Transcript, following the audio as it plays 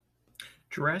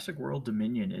Jurassic World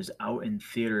Dominion is out in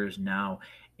theaters now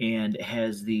and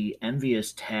has the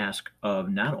envious task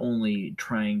of not only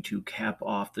trying to cap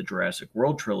off the Jurassic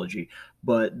World trilogy,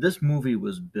 but this movie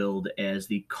was billed as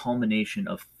the culmination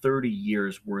of 30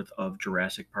 years worth of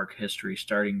Jurassic Park history,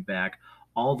 starting back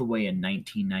all the way in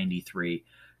 1993.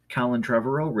 Colin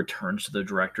Trevorrow returns to the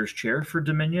director's chair for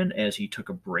Dominion as he took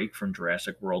a break from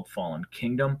Jurassic World Fallen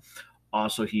Kingdom.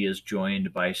 Also, he is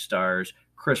joined by stars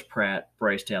Chris Pratt,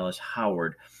 Bryce Dallas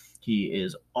Howard. He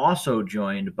is also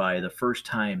joined by the first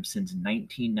time since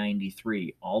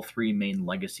 1993, all three main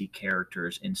legacy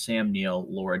characters in Sam Neill,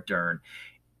 Laura Dern,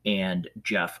 and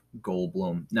Jeff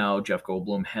Goldblum. Now, Jeff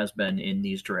Goldblum has been in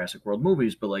these Jurassic World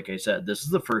movies, but like I said, this is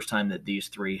the first time that these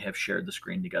three have shared the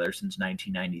screen together since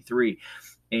 1993.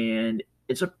 And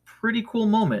it's a pretty cool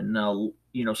moment. Now,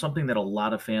 something that a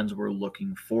lot of fans were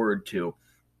looking forward to.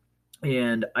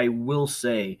 And I will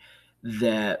say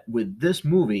that with this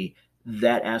movie,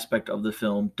 that aspect of the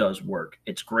film does work.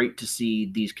 It's great to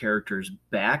see these characters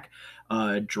back.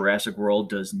 Jurassic World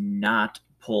does not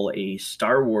pull a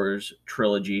Star Wars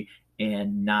trilogy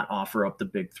and not offer up the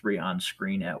big three on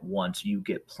screen at once. You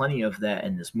get plenty of that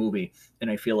in this movie, and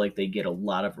I feel like they get a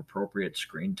lot of appropriate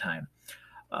screen time.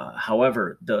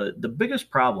 However, the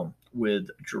biggest problem with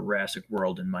Jurassic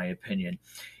World, in my opinion,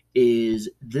 is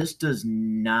this does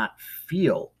not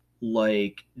feel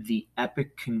like the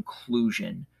epic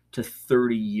conclusion to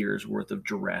 30 years worth of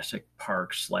Jurassic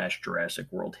Park slash Jurassic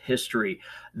World history.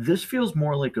 This feels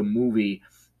more like a movie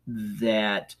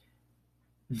that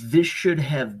this should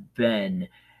have been,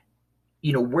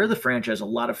 where the franchise, a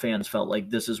lot of fans felt like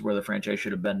this is where the franchise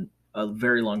should have been a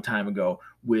very long time ago,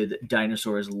 with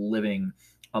dinosaurs living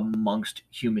amongst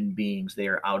human beings. They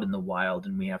are out in the wild,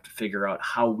 and we have to figure out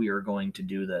how we are going to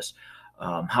do this,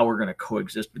 how we're going to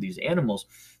coexist with these animals.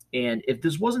 And if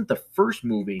this wasn't the first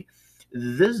movie,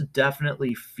 this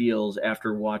definitely feels,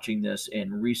 after watching this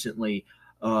and recently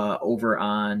over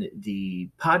on the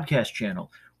podcast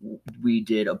channel, we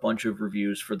did a bunch of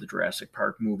reviews for the Jurassic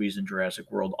Park movies and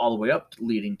Jurassic World all the way up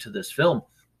leading to this film.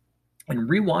 And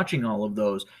rewatching all of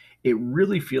those, it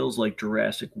really feels like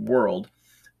Jurassic World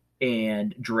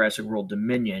and Jurassic World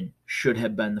Dominion should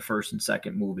have been the first and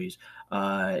second movies.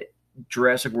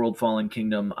 Jurassic World Fallen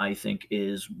Kingdom, I think,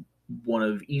 is one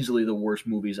of easily the worst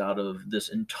movies out of this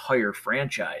entire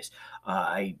franchise.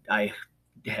 I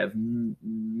have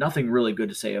nothing really good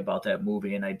to say about that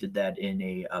movie, and I did that in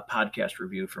a podcast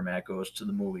review for Matt Goes to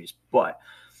the Movies. But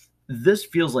this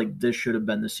feels like this should have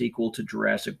been the sequel to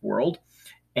Jurassic World,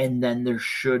 and then there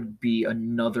should be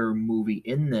another movie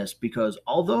in this, because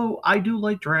although I do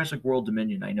like Jurassic World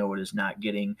Dominion, I know it is not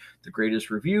getting the greatest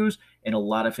reviews, and a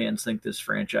lot of fans think this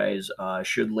franchise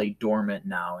should lay dormant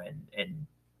now and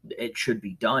it should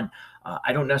be done.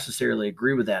 I don't necessarily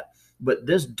agree with that, but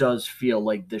this does feel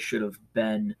like this should have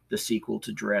been the sequel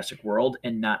to Jurassic World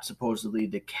and not supposedly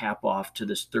the cap off to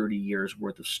this 30 years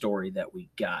worth of story that we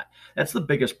got. That's the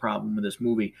biggest problem with this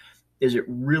movie, is it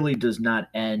really does not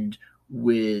end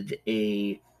with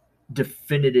a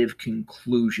definitive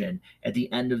conclusion. At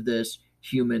the end of this,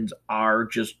 humans are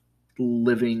just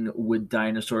living with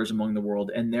dinosaurs among the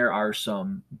world, and there are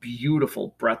some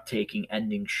beautiful, breathtaking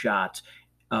ending shots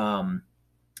um,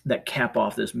 that cap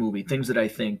off this movie. Things that I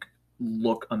think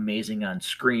look amazing on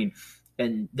screen,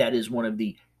 and that is one of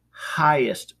the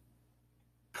highest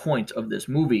points of this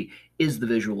movie is the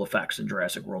visual effects in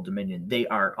Jurassic World Dominion. They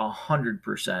are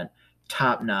 100%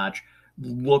 top notch,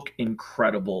 look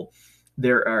incredible.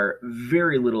 There are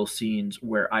very little scenes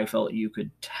where I felt you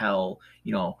could tell,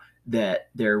 that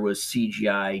there was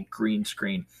CGI green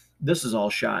screen. This is all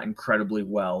shot incredibly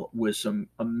well with some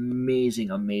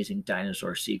amazing, amazing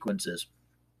dinosaur sequences.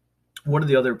 One of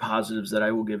the other positives that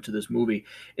I will give to this movie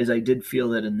is I did feel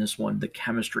that in this one, the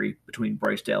chemistry between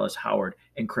Bryce Dallas Howard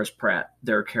and Chris Pratt,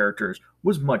 their characters,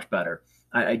 was much better.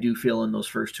 I do feel in those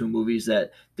first two movies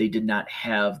that they did not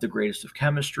have the greatest of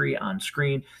chemistry on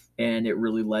screen, and it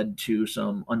really led to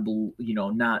some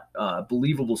not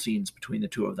believable scenes between the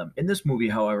two of them. In this movie,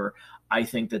 however, I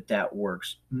think that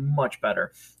works much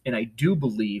better, and I do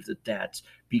believe that that's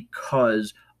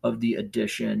because of the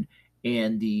addition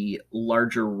and the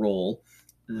larger role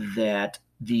that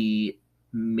the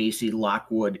Macy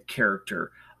Lockwood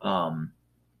character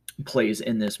plays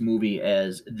in this movie,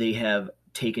 as they have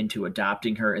taken to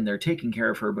adopting her and they're taking care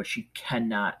of her, but she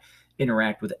cannot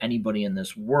interact with anybody in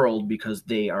this world because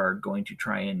they are going to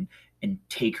try and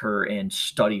take her and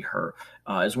study her,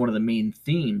 as one of the main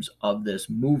themes of this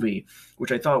movie,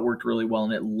 which I thought worked really well,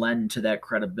 and it lent to that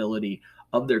credibility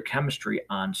of their chemistry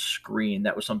on screen.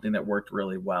 That was something that worked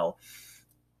really well.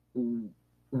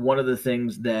 One of the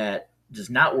things that does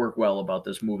not work well about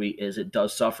this movie is it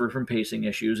does suffer from pacing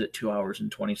issues at 2 hours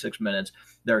and 26 minutes.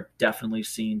 There are definitely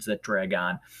scenes that drag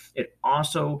on. It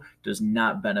also does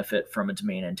not benefit from its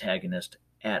main antagonist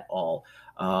at all.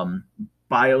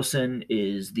 Biosyn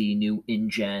is the new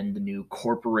InGen, the new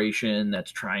corporation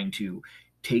that's trying to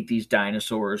take these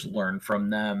dinosaurs, learn from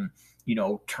them,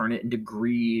 turn it into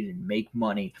greed and make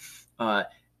money. Uh,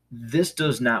 this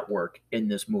does not work in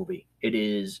this movie. It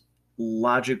is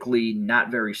logically not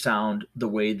very sound the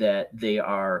way that they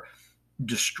are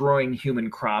destroying human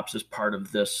crops as part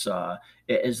of this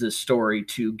as this story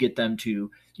to get them to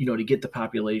get the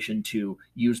population to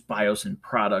use biosyn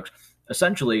products,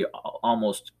 essentially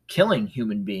almost killing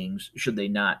human beings should they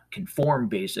not conform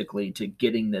basically to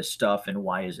getting this stuff. And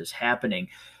why is this happening?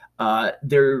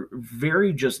 They're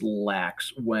very just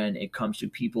lax when it comes to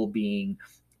people being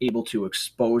able to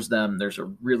expose them. There's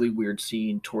a really weird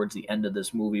scene towards the end of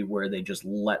this movie where they just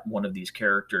let one of these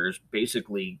characters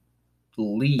basically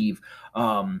leave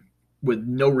with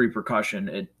no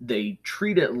repercussion. They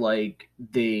treat it like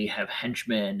they have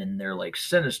henchmen and they're like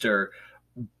sinister,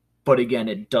 but again,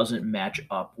 it doesn't match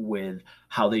up with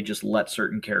how they just let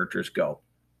certain characters go.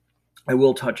 I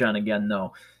will touch on again,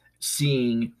 though,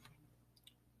 seeing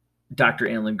Dr.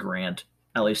 Alan Grant,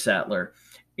 Ellie Sattler,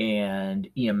 and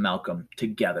Ian Malcolm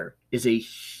together is a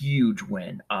huge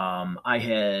win. I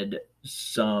had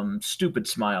some stupid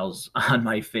smiles on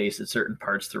my face at certain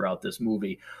parts throughout this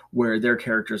movie where their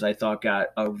characters I thought got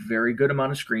a very good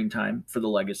amount of screen time for the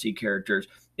legacy characters,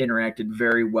 interacted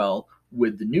very well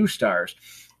with the new stars,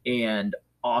 and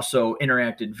also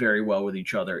interacted very well with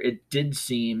each other. It did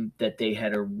seem that they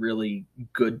had a really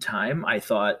good time. I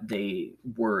thought they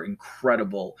were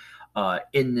incredible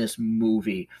in this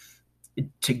movie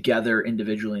together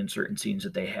individually in certain scenes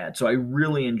that they had. So I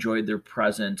really enjoyed their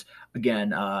presence.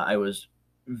 Again, I was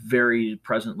very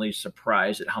presently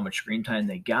surprised at how much screen time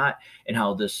they got and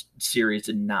how this series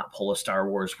did not pull a Star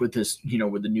Wars with this,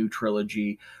 with the new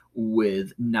trilogy,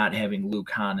 with not having Luke,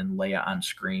 Han, and Leia on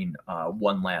screen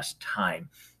one last time.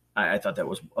 I thought that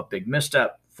was a big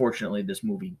misstep. Fortunately, this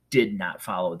movie did not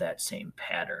follow that same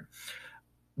pattern.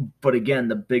 But again,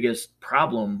 the biggest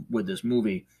problem with this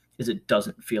movie is it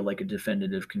doesn't feel like a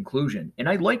definitive conclusion. And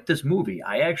I like this movie.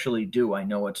 I actually do. I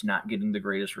know it's not getting the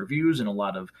greatest reviews, and a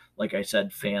lot of, like I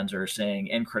said, fans are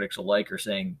saying, and critics alike are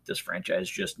saying, this franchise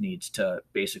just needs to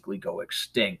basically go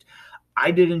extinct.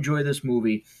 I did enjoy this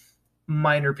movie.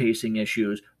 Minor pacing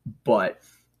issues, but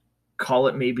call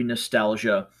it maybe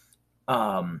nostalgia.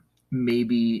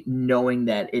 Maybe knowing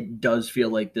that it does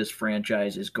feel like this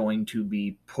franchise is going to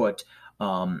be put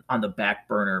on the back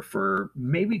burner for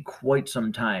maybe quite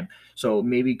some time. So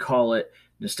maybe call it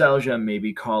nostalgia,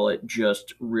 maybe call it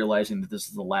just realizing that this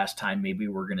is the last time maybe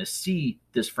we're going to see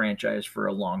this franchise for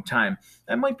a long time.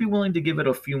 I might be willing to give it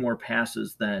a few more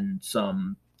passes than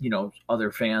some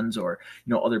other fans or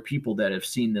other people that have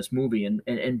seen this movie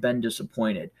and been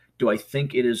disappointed. Do I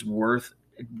think it is worth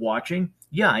watching?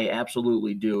 Yeah, I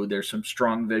absolutely do. There's some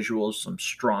strong visuals, some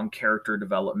strong character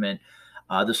development.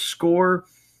 The score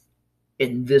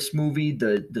in this movie,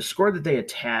 the score that they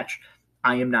attach,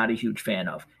 I am not a huge fan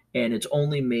of, and it's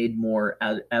only made more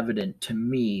evident to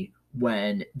me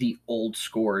when the old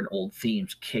score and old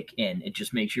themes kick in. It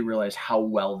just makes you realize how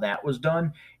well that was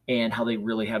done and how they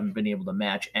really haven't been able to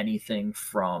match anything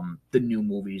from the new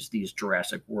movies, these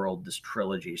Jurassic World, this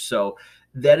trilogy. So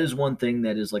that is one thing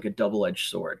that is like a double-edged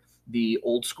sword. The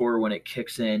old score, when it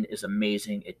kicks in, is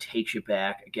amazing. It takes you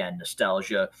back. Again,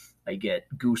 nostalgia. I get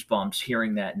goosebumps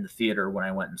hearing that in the theater when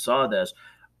I went and saw this.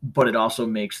 But it also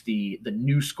makes the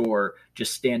new score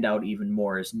just stand out even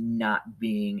more as not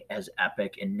being as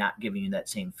epic and not giving you that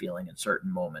same feeling in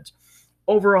certain moments.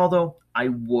 Overall, though, I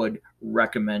would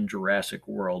recommend Jurassic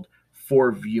World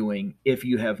for viewing if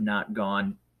you have not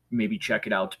gone. Maybe check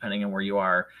it out depending on where you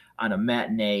are on a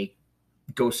matinee.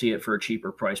 Go see it for a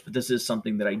cheaper price. But this is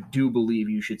something that I do believe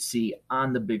you should see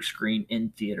on the big screen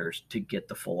in theaters to get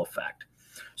the full effect.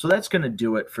 So that's going to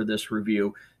do it for this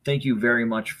review. Thank you very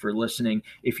much for listening.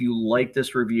 If you like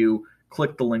this review,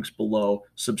 click the links below,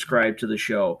 subscribe to the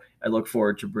show. I look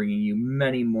forward to bringing you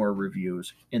many more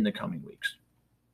reviews in the coming weeks.